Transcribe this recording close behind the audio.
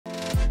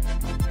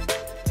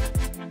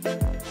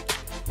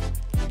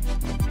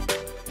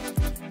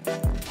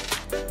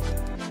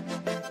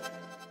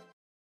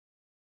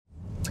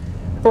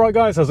Alright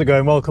guys, how's it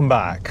going? Welcome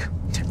back.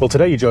 Well,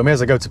 today you join me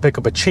as I go to pick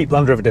up a cheap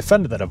Land Rover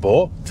Defender that I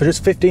bought for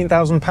just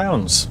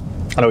 £15,000.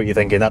 I know what you're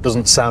thinking, that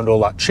doesn't sound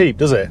all that cheap,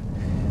 does it?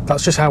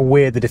 That's just how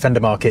weird the Defender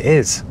market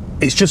is.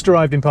 It's just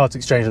arrived in part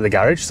exchange at the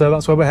garage, so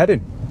that's where we're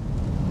heading.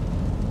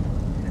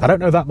 I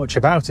don't know that much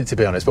about it, to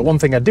be honest, but one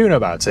thing I do know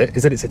about it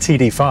is that it's a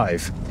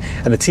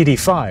TD5, and the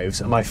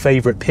TD5s are my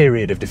favourite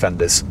period of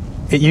Defenders.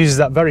 It uses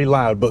that very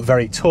loud but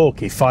very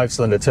torquey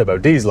 5-cylinder turbo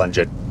diesel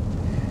engine.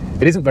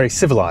 It isn't very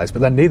civilised,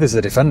 but then neither's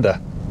the Defender.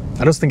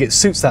 I just think it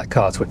suits that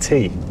car to a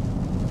T.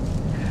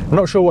 I'm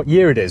not sure what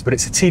year it is, but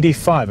it's a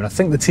TD5, and I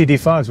think the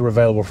TD5s were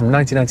available from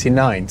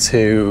 1999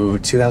 to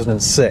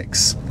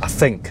 2006, I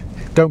think.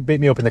 Don't beat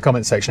me up in the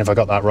comment section if I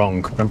got that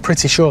wrong, but I'm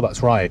pretty sure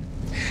that's right.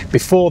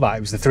 Before that, it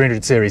was the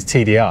 300 series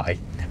TDI,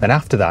 and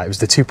after that, it was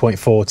the 2.4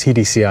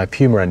 TDCi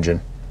Puma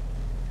engine.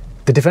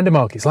 The Defender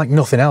market's like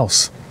nothing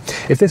else.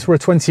 If this were a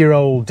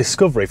 20-year-old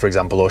Discovery, for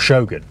example, or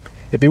Shogun,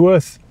 it'd be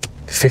worth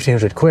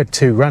 1,500 quid,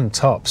 2 grand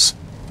tops.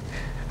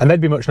 And they'd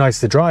be much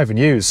nicer to drive and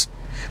use.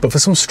 But for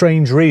some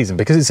strange reason,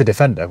 because it's a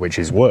Defender, which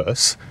is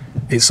worse,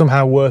 it's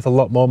somehow worth a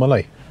lot more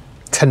money.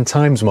 10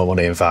 times more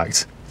money, in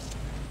fact.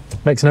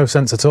 Makes no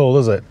sense at all,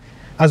 does it?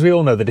 As we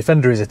all know, the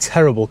Defender is a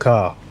terrible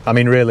car. I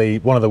mean, really,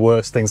 one of the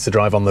worst things to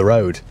drive on the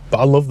road. But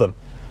I love them.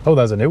 Oh,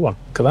 there's a new one.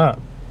 Look at that.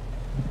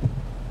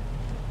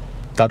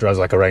 That drives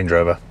like a Range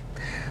Rover.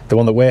 The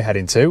one that we're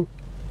heading to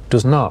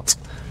does not.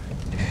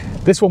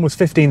 This one was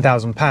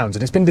 £15,000,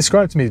 and it's been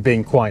described to me as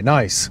being quite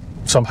nice.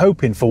 So I'm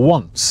hoping for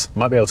once I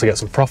might be able to get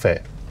some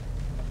profit.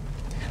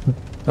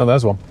 Oh,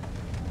 there's one.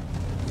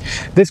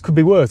 This could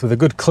be worth, with a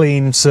good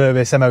clean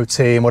service, MOT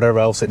and whatever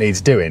else it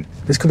needs doing,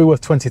 this could be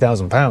worth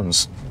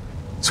 £20,000.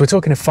 So we're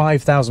talking a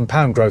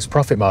 £5,000 gross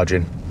profit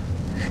margin.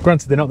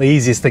 Granted, they're not the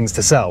easiest things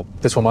to sell.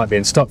 This one might be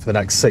in stock for the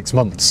next 6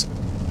 months.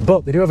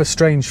 But they do have a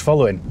strange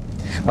following.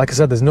 Like I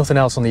said, there's nothing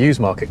else on the used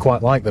market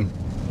quite like them.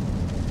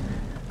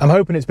 I'm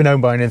hoping it's been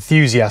owned by an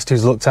enthusiast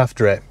who's looked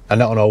after it and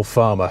not an old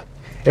farmer.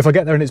 If I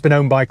get there and it's been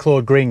owned by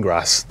Claude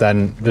Greengrass,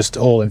 then just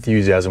all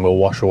enthusiasm will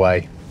wash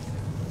away.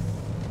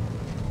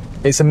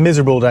 It's a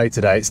miserable day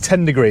today. It's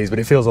 10 degrees, but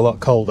it feels a lot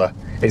colder.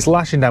 It's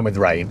lashing down with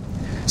rain.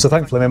 So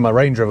thankfully I'm in my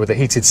Range Rover with the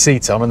heated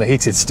seat on and the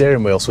heated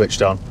steering wheel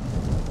switched on.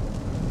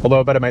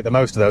 Although I better make the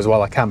most of those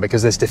while I can,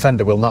 because this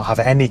Defender will not have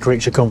any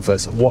creature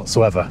comforts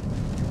whatsoever.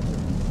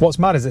 What's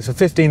mad is that for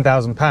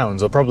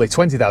 £15,000, or probably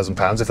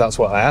 £20,000 if that's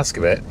what I ask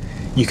of it,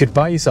 you could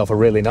buy yourself a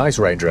really nice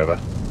Range Rover.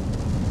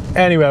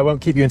 Anyway, I won't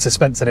keep you in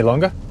suspense any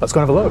longer. Let's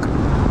go and have a look.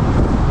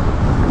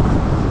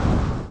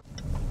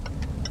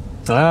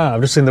 Ah,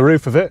 I've just seen the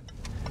roof of it.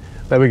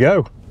 There we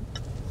go.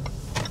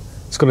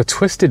 It's got a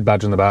Twisted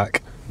badge on the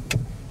back.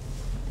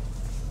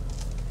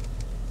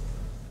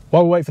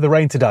 While we wait for the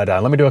rain to die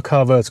down, let me do a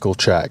car vertical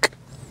check.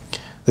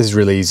 This is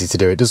really easy to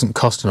do. It doesn't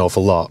cost an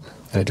awful lot,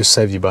 and it just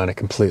saves you buying a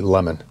complete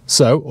lemon.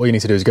 So all you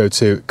need to do is go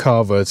to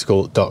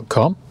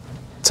carvertical.com,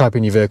 type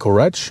in your vehicle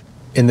reg.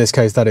 In this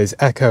case, that is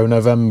Echo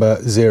November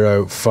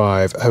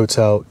 05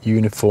 Hotel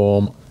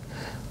Uniform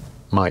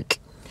Mike.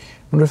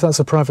 Wonder if that's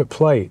a private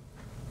plate,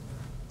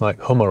 like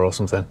Hummer or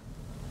something.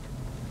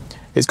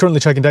 It's currently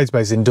checking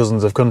databases in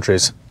dozens of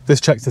countries. This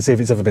checks to see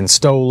if it's ever been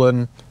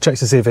stolen, checks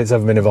to see if it's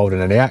ever been involved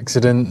in any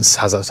accidents,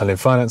 has outstanding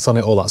finance on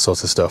it, all that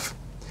sort of stuff.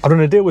 I've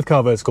done a deal with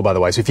Car Vertical, by the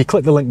way, so if you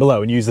click the link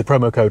below and use the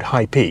promo code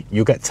HIGHPEAK,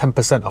 you'll get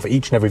 10% off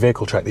each and every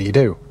vehicle check that you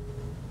do.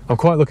 I'm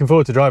quite looking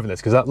forward to driving this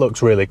because that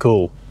looks really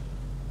cool.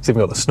 It's even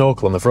got the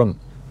snorkel on the front.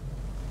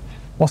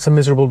 What a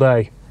miserable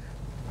day.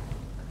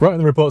 Right,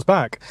 and the report's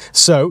back.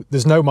 So,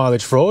 there's no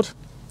mileage fraud.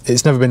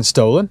 It's never been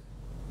stolen.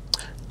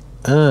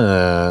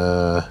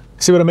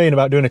 See what I mean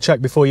about doing a check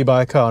before you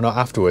buy a car, not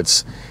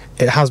afterwards?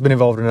 It has been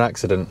involved in an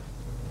accident.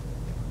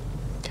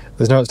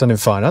 There's no outstanding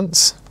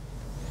finance.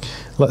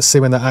 Let's see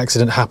when that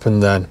accident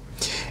happened then.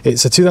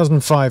 It's a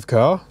 2005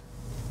 car,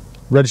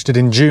 registered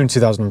in June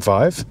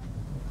 2005.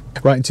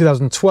 Right, in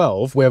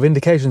 2012, we have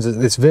indications that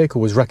this vehicle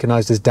was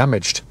recognised as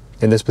damaged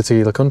in this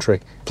particular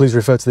country. Please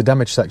refer to the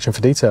damage section for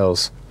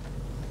details.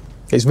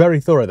 It's very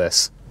thorough,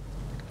 this.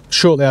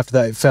 Shortly after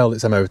that, it failed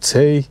its MOT.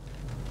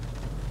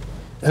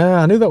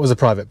 I knew that was a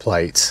private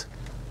plate.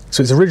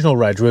 So its original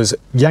reg was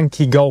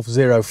Yankee Golf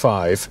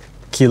 05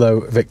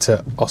 Kilo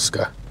Victor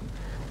Oscar.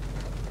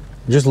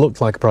 It just looked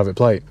like a private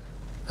plate.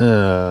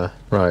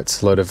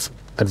 Right, load of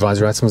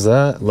advisory items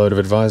there, load of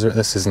advisory.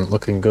 This isn't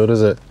looking good,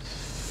 is it?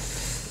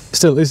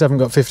 Still, at least I haven't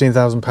got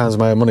 £15,000 of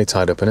my own money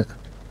tied up in it.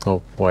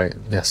 Oh, wait,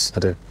 yes, I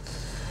do.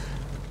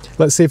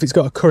 Let's see if it's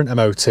got a current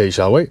MOT,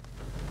 shall we?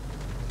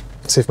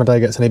 See if my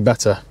day gets any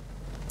better.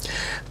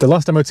 The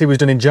last MOT was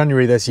done in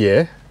January this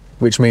year,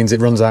 which means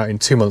it runs out in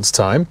 2 months'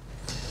 time.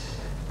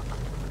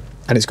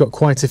 And it's got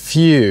quite a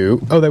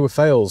few. Oh, they were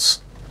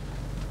fails.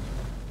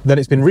 Then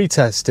it's been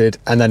retested,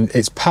 and then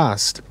it's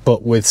passed,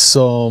 but with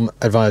some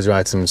advisory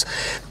items.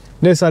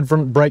 Near side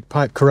front brake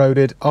pipe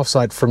corroded,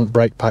 offside front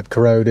brake pipe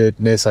corroded,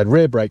 near side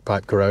rear brake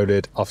pipe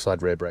corroded,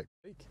 offside rear brake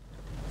leak.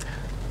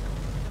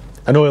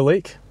 An oil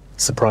leak,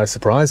 surprise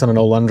surprise, on an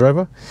old Land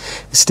Rover.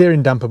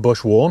 Steering damper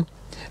bush worn,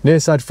 near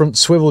side front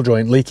swivel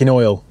joint leaking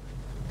oil.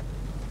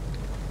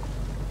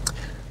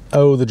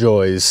 Oh, the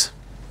joys.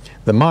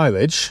 The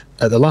mileage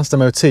at the last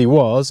MOT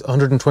was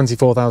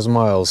 124,000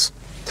 miles.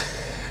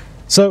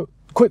 So,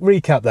 quick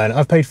recap then.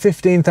 I've paid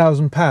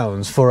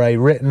 £15,000 for a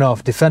written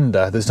off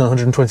Defender that's done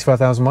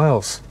 125,000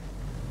 miles.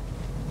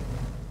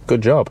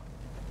 Good job.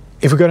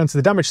 If we go down to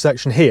the damage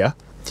section here,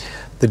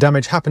 the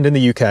damage happened in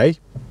the UK.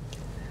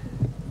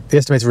 The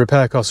estimated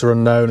repair costs are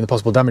unknown and the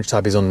possible damage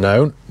type is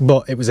unknown,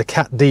 but it was a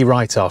Cat D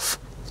write-off,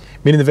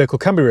 meaning the vehicle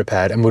can be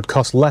repaired and would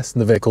cost less than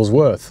the vehicle's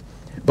worth.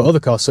 But other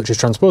costs, such as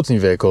transporting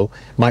your vehicle,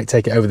 might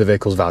take it over the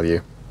vehicle's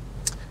value.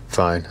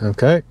 Fine,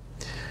 okay.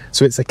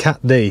 So it's a Cat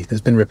D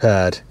that's been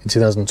repaired in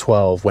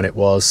 2012 when it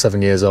was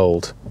 7 years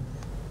old.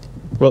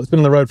 Well, it's been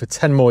on the road for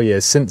 10 more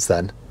years since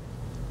then,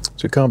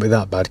 so it can't be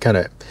that bad, can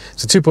it?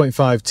 It's a 2.5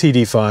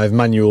 TD5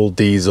 manual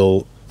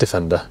diesel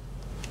Defender.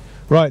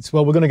 Right,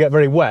 well, we're going to get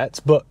very wet,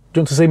 but do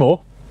you want to see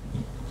more?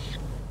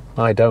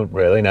 I don't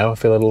really, no. I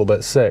feel a little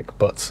bit sick,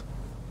 but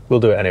we'll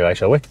do it anyway,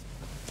 shall we?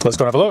 Let's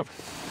go and have a look.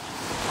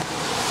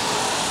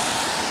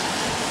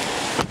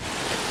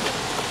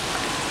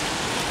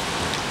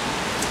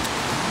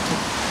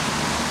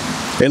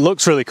 It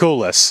looks really cool,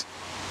 this.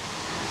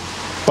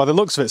 By the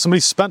looks of it, somebody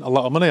spent a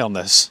lot of money on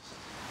this.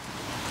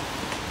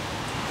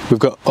 We've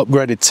got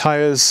upgraded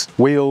tyres,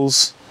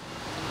 wheels.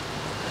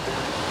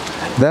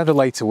 They're the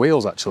later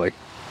wheels, actually.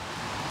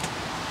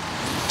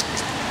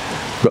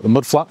 We've got the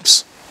mud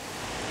flaps.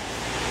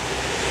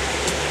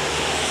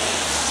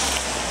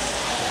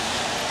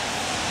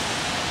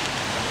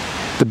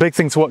 The big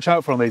thing to watch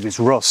out for on these is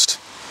rust.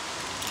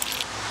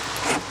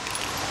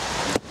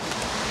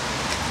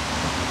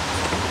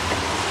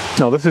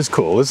 No, this is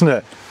cool, isn't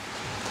it?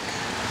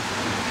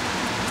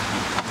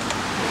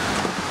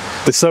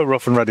 They're so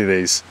rough and ready,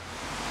 these.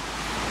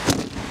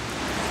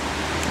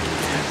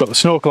 Got the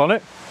snorkel on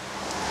it.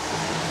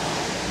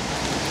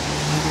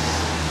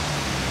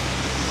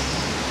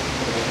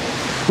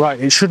 Right,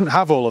 it shouldn't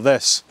have all of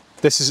this.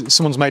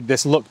 Someone's made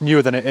this look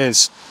newer than it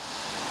is.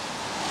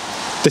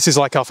 This is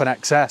like off an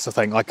XS, I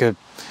think, like the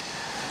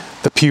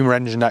Puma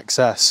engine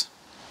XS.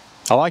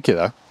 I like it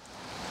though.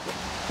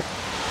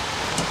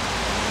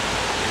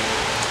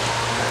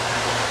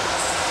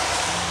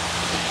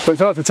 But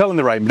it's hard to tell in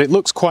the rain, but it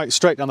looks quite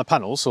straight down the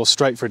panels, or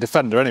straight for a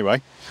Defender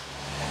anyway.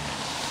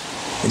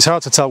 It's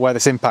hard to tell where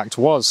this impact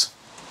was.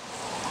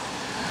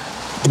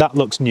 That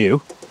looks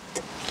new.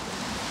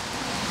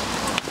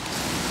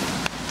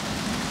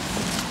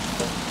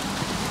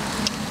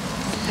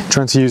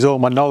 Trying to use all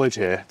my knowledge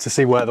here to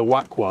see where the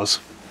whack was.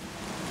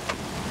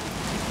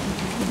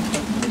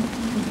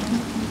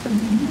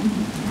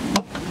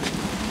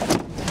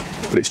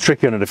 But it's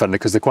tricky on a Defender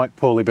because they're quite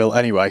poorly built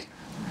anyway.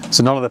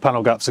 So none of the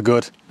panel gaps are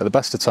good at the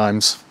best of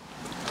times.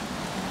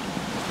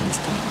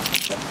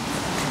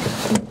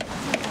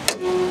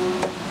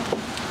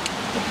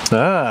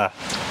 Ah,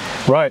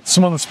 right,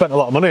 someone spent a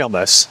lot of money on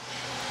this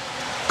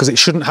because it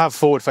shouldn't have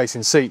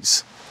forward-facing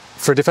seats.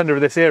 For a Defender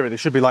of this era, there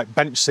should be like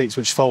bench seats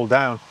which fold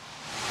down.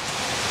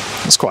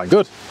 That's quite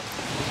good.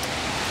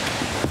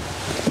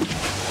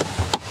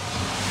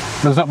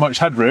 There's not much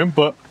headroom,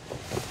 but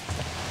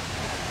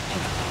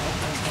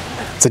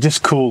they're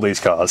just cool, these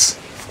cars.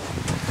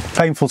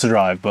 Painful to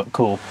drive, but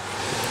cool.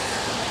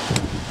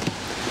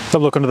 Have a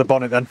look under the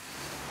bonnet then.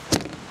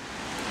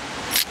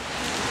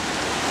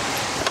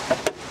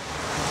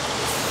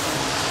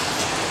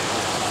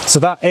 So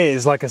that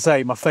is, like I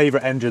say, my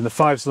favourite engine, the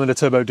 5-cylinder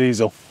turbo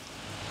diesel.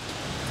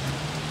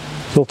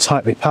 It's all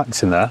tightly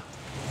packed in there.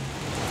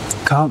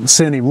 Can't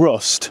see any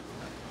rust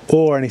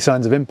or any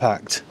signs of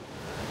impact.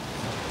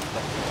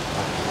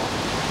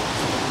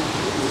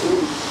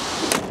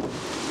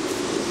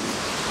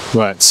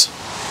 Right.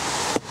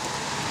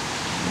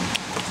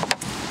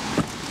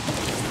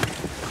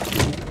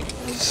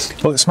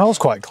 Well, it smells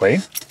quite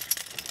clean.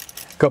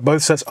 Got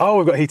both sets. Oh,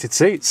 we've got heated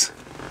seats.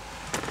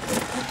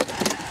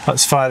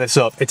 Let's fire this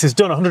up. It has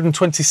done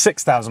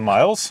 126,000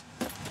 miles.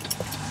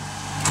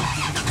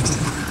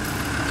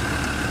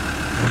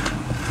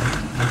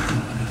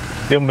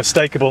 The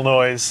unmistakable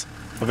noise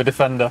of a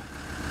Defender.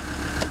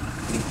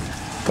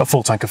 Got a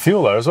full tank of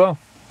fuel there as well.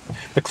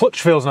 The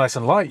clutch feels nice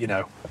and light, you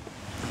know.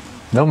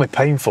 Normally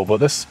painful, but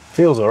this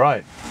feels all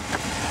right.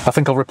 I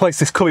think I'll replace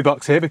this cubby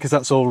box here because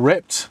that's all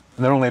ripped,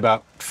 and they're only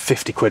about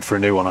 50 quid for a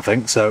new one, I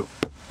think, so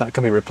that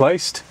can be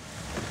replaced.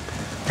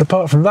 But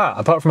apart from that,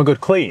 apart from a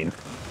good clean,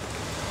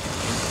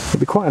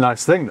 it'd be quite a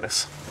nice thing,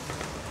 this.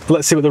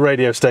 Let's see what the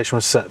radio station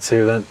was set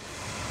to then.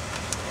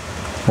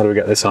 How do we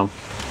get this on?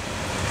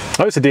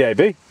 Oh, it's a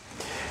DAB.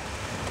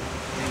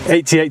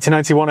 88 to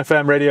 91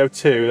 FM radio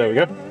 2, there we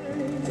go.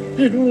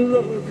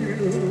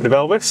 Bit of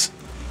Elvis.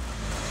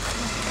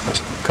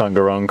 Can't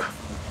go wrong.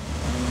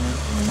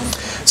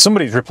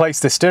 Somebody's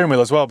replaced this steering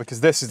wheel as well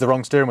because this is the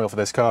wrong steering wheel for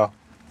this car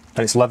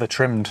and it's leather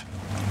trimmed.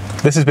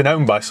 This has been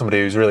owned by somebody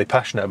who's really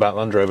passionate about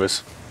Land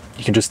Rovers.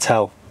 You can just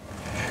tell.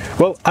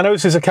 Well, I know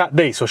this is a Cat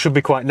D, so I should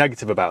be quite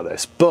negative about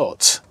this,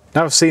 but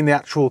now I've seen the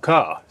actual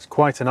car, it's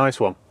quite a nice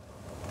one.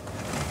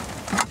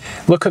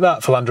 Look at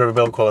that for Land Rover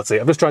build quality.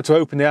 I've just tried to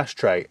open the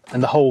ashtray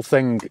and the whole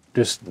thing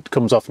just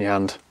comes off in your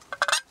hand.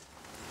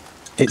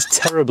 It's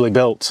terribly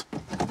built.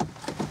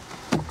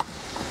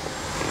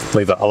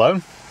 Leave that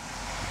alone.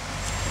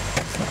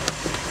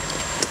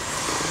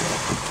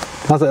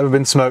 Has it ever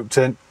been smoked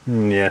in?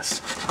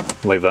 Yes,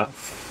 leave that.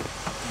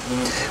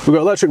 We've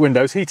got electric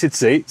windows, heated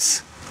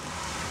seats,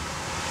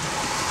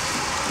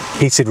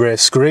 heated rear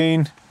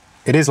screen.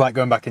 It is like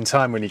going back in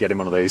time when you get in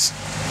one of these.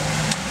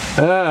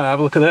 Have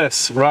a look at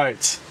this.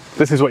 Right,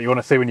 this is what you want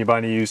to see when you're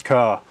buying a used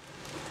car.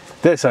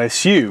 This, I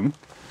assume,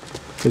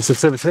 is the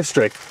service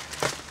history.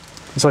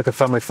 It's like a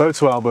family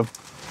photo album.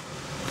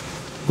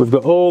 We've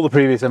got all the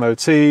previous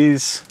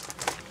MOTs.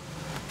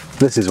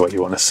 This is what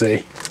you want to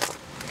see.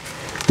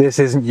 This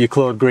isn't your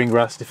Claude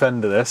Greengrass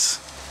Defender, this.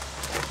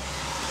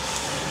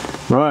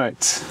 Right,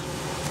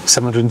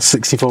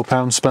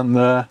 £764 spent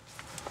there,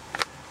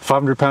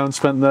 £500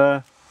 spent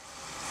there.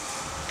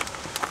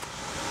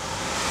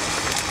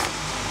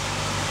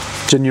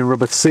 Genuine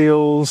rubber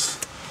seals.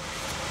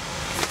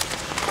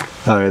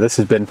 Oh yeah, this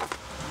has been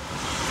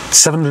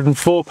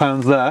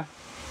 £704 there.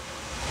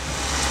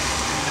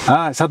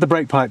 Ah, it's had the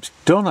brake pipes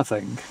done, I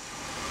think.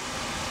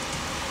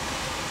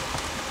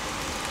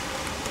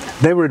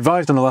 They were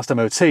advised on the last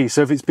MOT,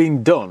 so if it's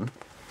been done,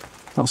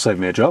 that'll save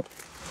me a job.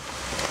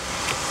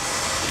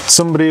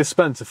 Somebody has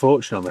spent a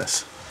fortune on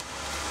this.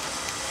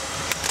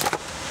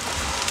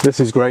 This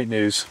is great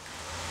news.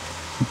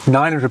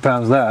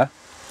 £900 there.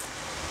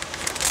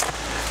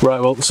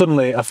 Right, well,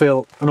 suddenly I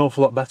feel an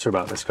awful lot better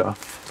about this car.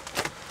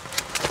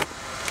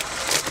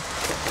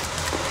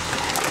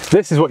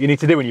 This is what you need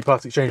to do when you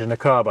part exchange in a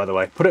car, by the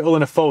way. Put it all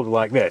in a folder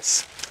like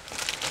this,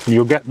 and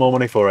you'll get more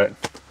money for it.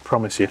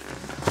 Promise you.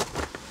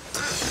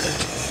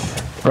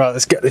 Right,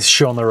 let's get this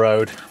show on the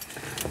road.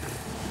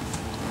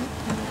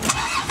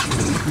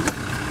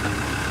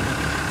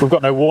 We've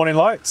got no warning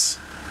lights.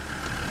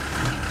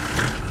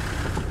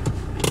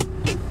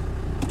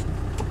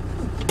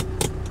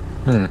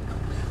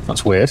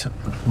 That's weird.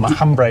 My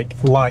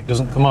handbrake light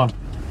doesn't come on.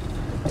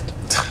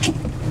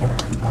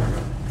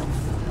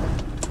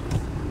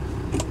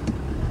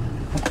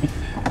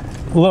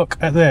 Look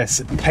at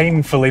this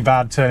painfully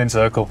bad turning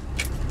circle.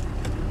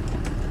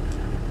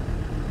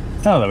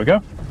 Oh, there we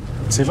go.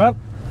 Not too bad.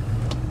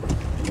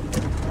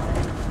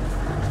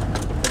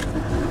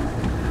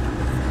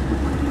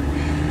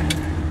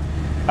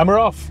 And we're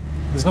off.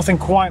 There's nothing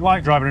quite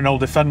like driving an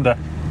old Defender.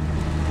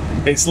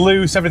 It's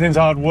loose, everything's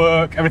hard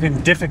work,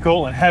 everything's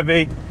difficult and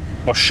heavy,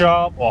 or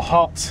sharp, or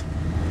hot.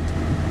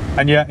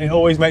 And yet it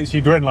always makes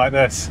you grin like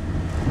this.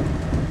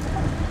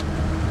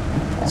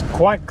 It's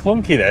quite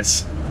clunky,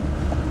 this.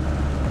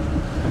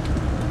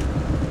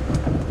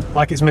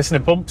 Like it's missing a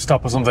bump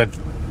stop or something.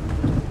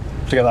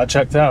 To get that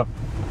checked out.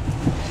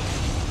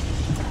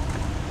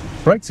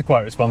 Brakes are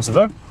quite responsive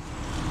though.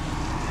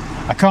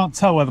 I can't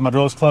tell whether my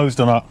door's closed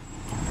or not.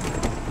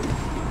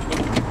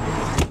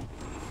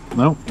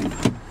 No.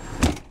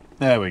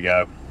 There we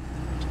go.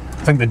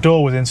 I think the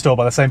door was installed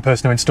by the same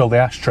person who installed the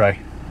ashtray.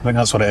 I think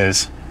that's what it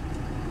is.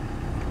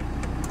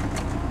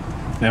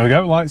 There we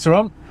go, lights are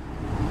on.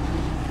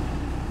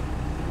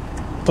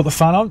 Put the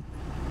fan on.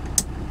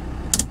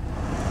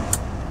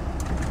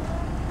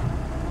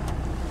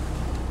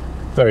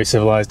 Very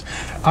civilised.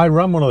 I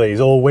ran one of these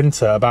all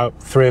winter about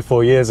 3 or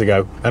 4 years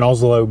ago, an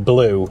Oslo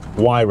Blue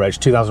Y-Reg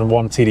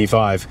 2001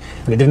 TD5,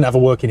 and it didn't have a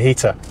working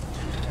heater.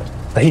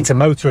 The heater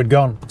motor had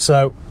gone,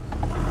 so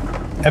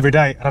every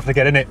day I'd have to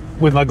get in it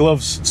with my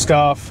gloves,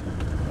 scarf,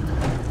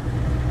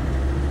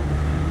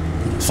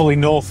 fully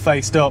north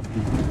faced up.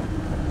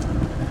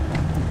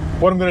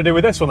 What I'm going to do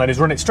with this one then is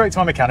run it straight to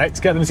my mechanics,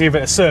 get them to give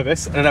it a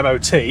service and an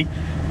MOT,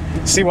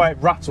 see why it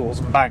rattles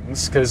and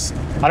bangs, because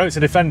I know it's a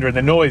Defender and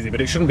they're noisy,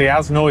 but it shouldn't be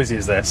as noisy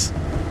as this.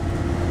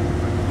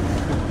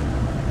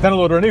 Then I'll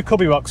order a new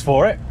cubby box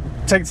for it,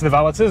 take it to the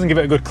valeters and give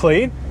it a good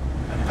clean,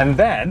 and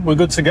then we're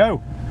good to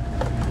go.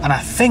 And I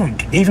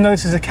think, even though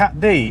this is a Cat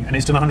D and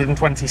it's done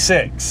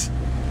 126,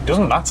 it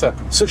doesn't matter.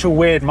 It's such a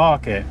weird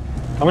market.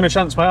 I'm going to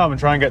chance my arm and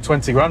try and get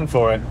 20 grand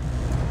for it.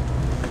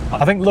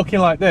 I think looking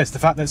like this, the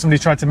fact that somebody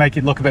tried to make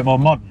it look a bit more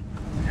modern,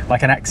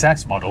 like an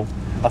XS model,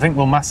 I think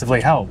will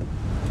massively help.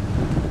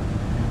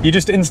 You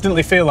just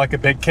instantly feel like a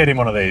big kid in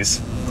one of these.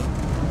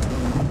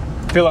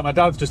 I feel like my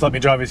dad's just let me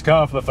drive his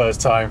car for the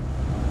first time.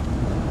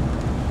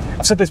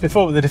 I've said this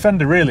before, but the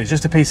Defender really is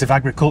just a piece of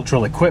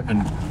agricultural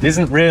equipment. It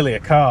isn't really a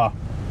car.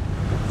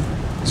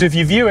 So if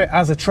you view it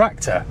as a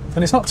tractor,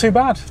 then it's not too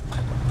bad.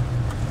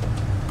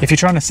 If you're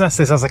trying to assess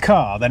this as a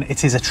car, then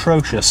it is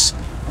atrocious.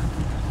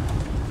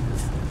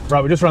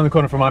 Right, we're just around the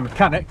corner from my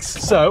mechanics,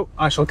 so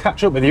I shall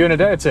catch up with you in a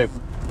day or two.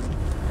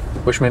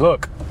 Wish me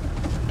luck.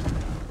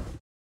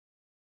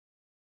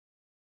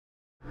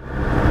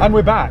 And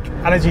we're back,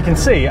 and as you can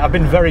see, I've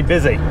been very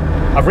busy.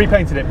 I've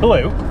repainted it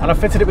blue, and I've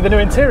fitted it with a new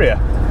interior.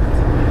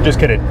 Just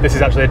kidding, this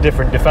is actually a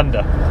different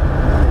Defender.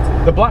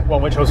 The black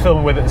one, which I was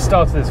filming with at the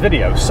start of this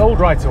video, sold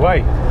right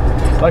away.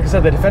 Like I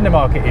said, the Defender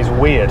market is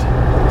weird.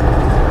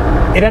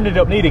 It ended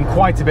up needing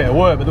quite a bit of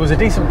work, but there was a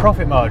decent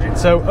profit margin,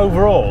 so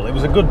overall it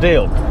was a good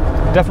deal.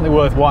 Definitely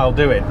worthwhile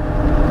doing.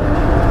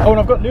 Oh, and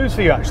I've got news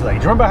for you actually. Do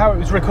you remember how it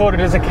was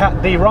recorded as a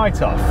Cat D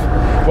write-off?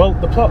 Well,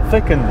 the plot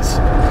thickens.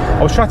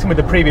 I was chatting with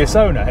the previous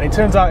owner, and it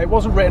turns out it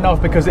wasn't written off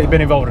because it had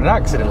been involved in an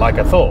accident like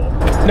I thought.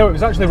 No, it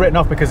was actually written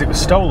off because it was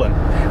stolen,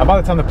 and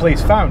by the time the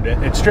police found it,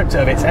 they'd stripped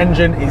it of its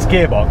engine, its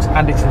gearbox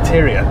and its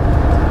interior.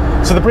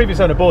 So the previous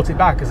owner bought it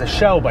back as a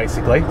shell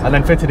basically, and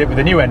then fitted it with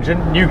a new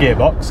engine, new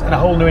gearbox and a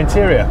whole new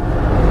interior.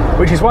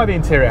 Which is why the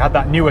interior had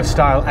that newer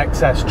style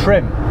XS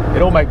trim.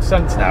 It all makes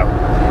sense now.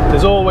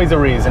 There's always a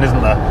reason,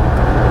 isn't there?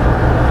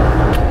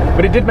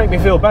 But it did make me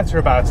feel better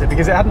about it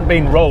because it hadn't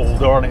been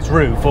rolled or on its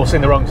roof or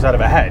seen the wrong side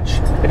of a hedge.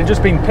 It had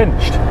just been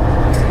pinched.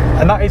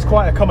 And that is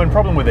quite a common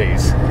problem with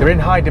these. They're in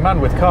high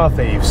demand with car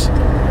thieves.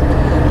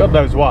 God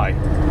knows why.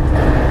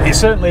 It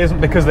certainly isn't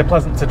because they're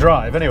pleasant to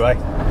drive anyway.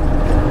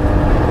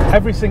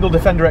 Every single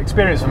Defender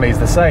experience for me is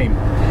the same.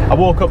 I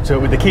walk up to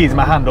it with the keys in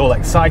my hand all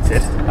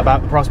excited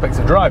about the prospects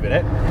of driving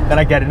it, then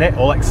I get in it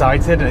all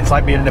excited and it's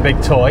like being in a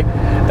big toy,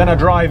 then I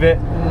drive it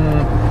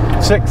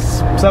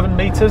 6-7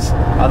 metres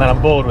and then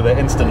I'm bored with it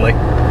instantly.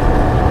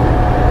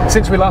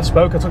 Since we last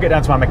spoke, I took it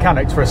down to my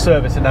mechanics for a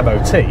service and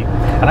MOT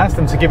and asked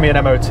them to give me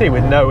an MOT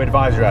with no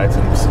advisory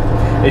items.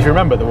 If you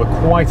remember, there were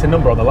quite a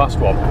number on the last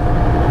one.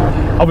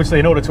 Obviously,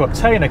 in order to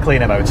obtain a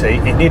clean MOT,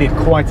 it needed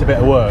quite a bit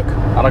of work,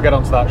 and I'll get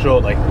onto that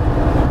shortly.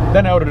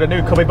 Then I ordered a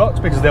new cubby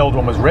box because the old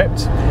one was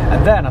ripped,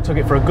 and then I took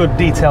it for a good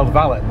detailed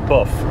valet and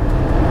buff.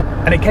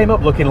 And it came up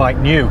looking like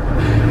new.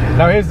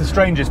 Now here's the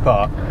strangest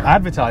part. I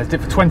advertised it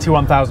for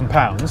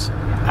 £21,000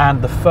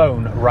 and the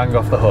phone rang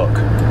off the hook.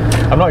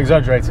 I'm not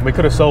exaggerating, we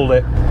could have sold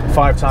it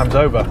 5 times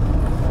over.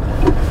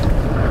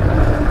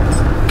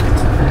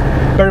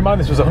 Bear in mind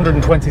this was a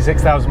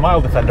 126,000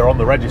 mile Defender on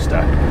the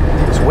register.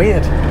 It's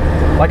weird.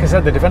 Like I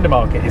said, the Defender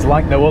market is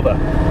like no other.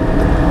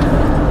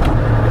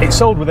 It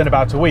sold within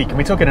about a week and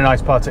we took in a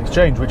nice part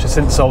exchange which has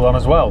since sold on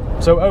as well.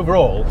 So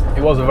overall,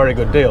 it was a very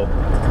good deal.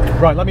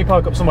 Right, let me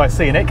park up somewhere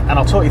scenic and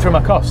I'll talk you through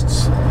my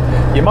costs.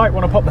 You might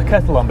want to pop the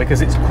kettle on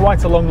because it's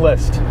quite a long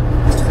list.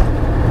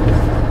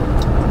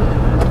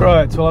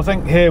 Right, well I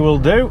think here will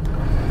do.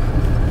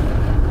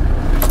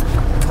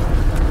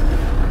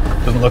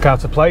 Doesn't look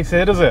out of place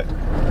here, does it?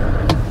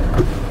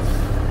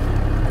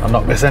 I'll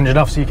knock this engine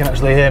off so you can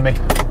actually hear me.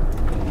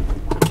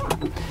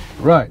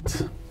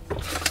 Right.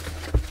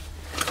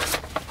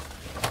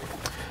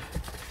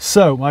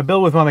 So my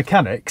bill with my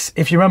mechanics,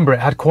 if you remember,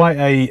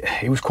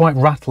 it was quite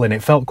rattling,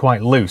 it felt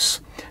quite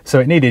loose. So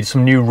it needed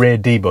some new rear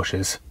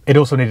D-bushes. It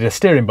also needed a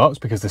steering box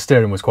because the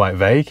steering was quite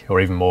vague, or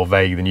even more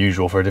vague than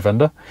usual for a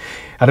Defender.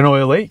 Had an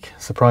oil leak,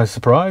 surprise,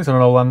 surprise, on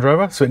an old Land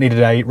Rover. So it needed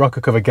a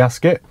rocker cover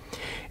gasket.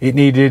 It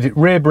needed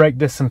rear brake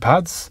discs and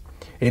pads.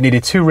 It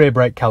needed 2 rear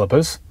brake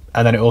calipers.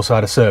 And then it also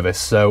had a service,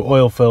 so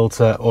oil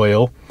filter,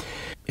 oil.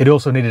 It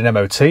also needed an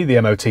MOT. The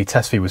MOT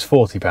test fee was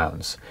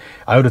 £40.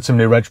 I ordered some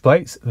new reg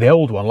plates. The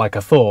old one, like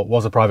I thought,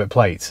 was a private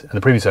plate, and the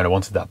previous owner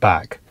wanted that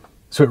back.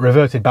 So it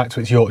reverted back to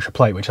its Yorkshire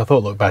plate, which I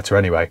thought looked better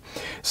anyway.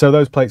 So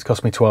those plates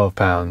cost me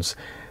 £12.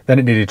 Then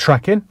it needed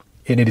tracking.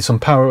 It needed some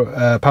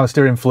power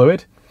steering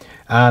fluid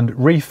and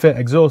refit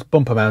exhaust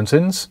bumper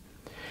mountings.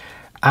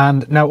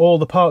 And now all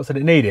the parts that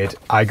it needed,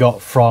 I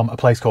got from a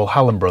place called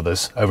Hallam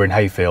Brothers over in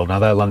Hayfield. Now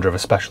they're Land Rover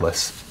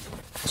specialists.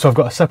 So I've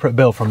got a separate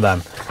bill from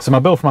them. So my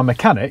bill for my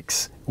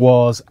mechanics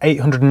was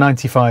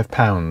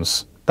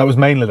 £895. That was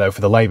mainly though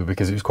for the labour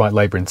because it was quite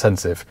labour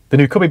intensive. The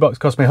new cubby box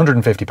cost me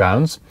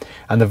 £150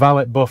 and the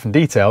valet, buff and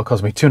detail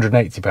cost me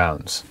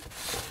 £280.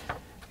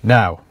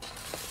 Now,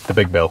 the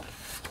big bill.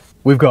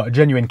 We've got a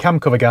genuine cam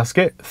cover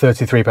gasket,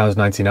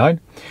 £33.99.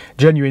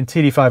 Genuine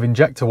TD5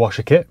 injector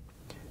washer kit,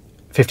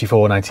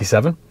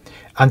 £54.97.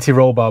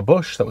 Anti-roll bar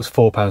bush, that was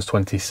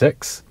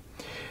 £4.26.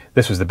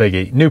 This was the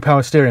biggie. New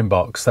power steering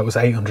box, that was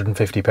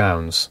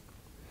 £850.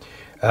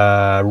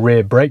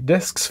 Rear brake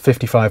discs,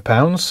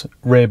 £55.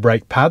 Rear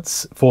brake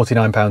pads,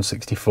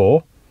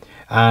 £49.64.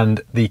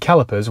 And the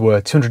calipers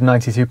were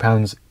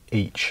 £292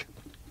 each.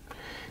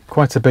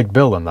 Quite a big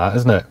bill on that,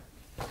 isn't it?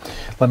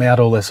 Let me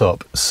add all this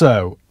up.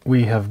 So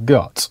we have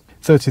got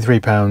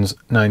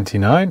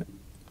 £33.99.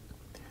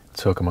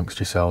 Talk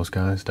amongst yourselves,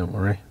 guys, don't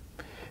worry.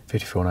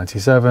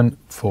 £54.97,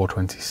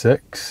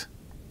 £4.26,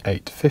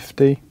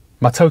 £8.50.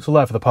 My total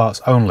there for the parts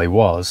only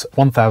was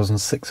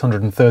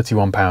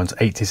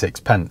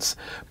 £1,631.86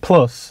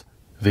 plus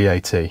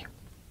VAT. So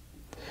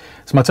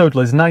my total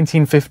is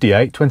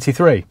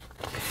 £1958.23.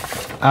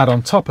 Add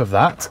on top of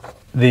that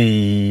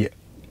the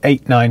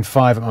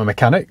 £895 at my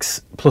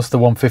mechanics plus the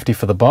 £150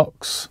 for the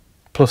box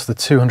plus the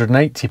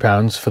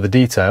 £280 for the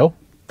detail.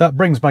 That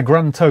brings my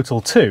grand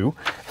total to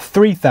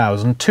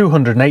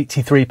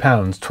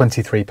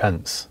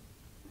 £3,283.23.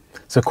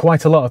 So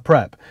quite a lot of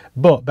prep,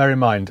 but bear in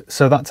mind,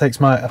 so that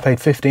takes I paid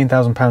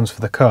 £15,000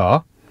 for the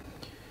car.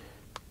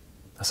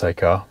 I say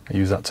car, I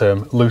use that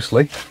term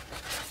loosely.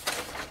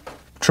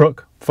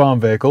 Truck, farm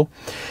vehicle.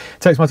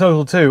 Takes my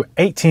total to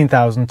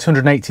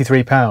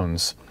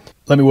 £18,283.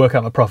 Let me work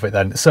out my profit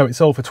then. So it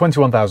sold for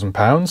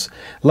 £21,000,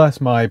 less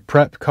my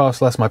prep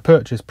cost, less my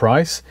purchase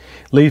price,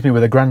 leaves me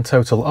with a grand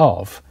total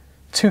of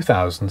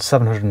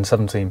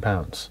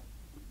 £2,717.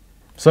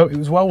 So it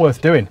was well worth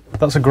doing.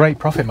 That's a great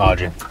profit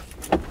margin.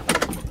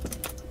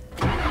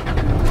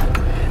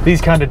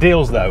 These kind of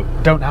deals though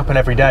don't happen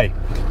every day.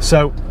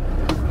 So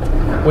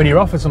when you're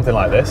offered something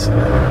like this,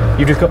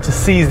 you've just got to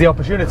seize the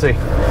opportunity.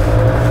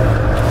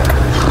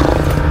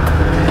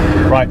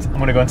 Right, I'm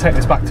going to go and take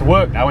this back to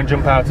work now and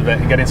jump out of it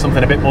and get in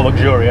something a bit more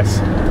luxurious.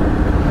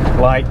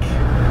 Like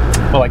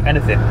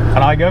anything.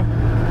 An Igo?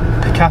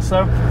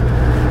 Picasso?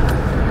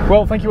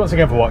 Well, thank you once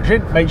again for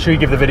watching. Make sure you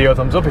give the video a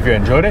thumbs up if you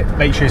enjoyed it.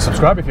 Make sure you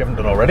subscribe if you haven't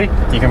done already.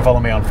 You can follow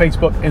me on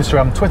Facebook,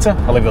 Instagram, Twitter.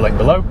 I'll leave the link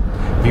below.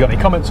 If you've got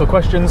any comments or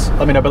questions,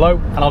 let me know below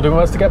and I'll do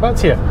my best to get back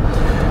to you.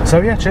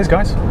 So yeah, cheers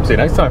guys. See you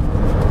next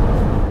time.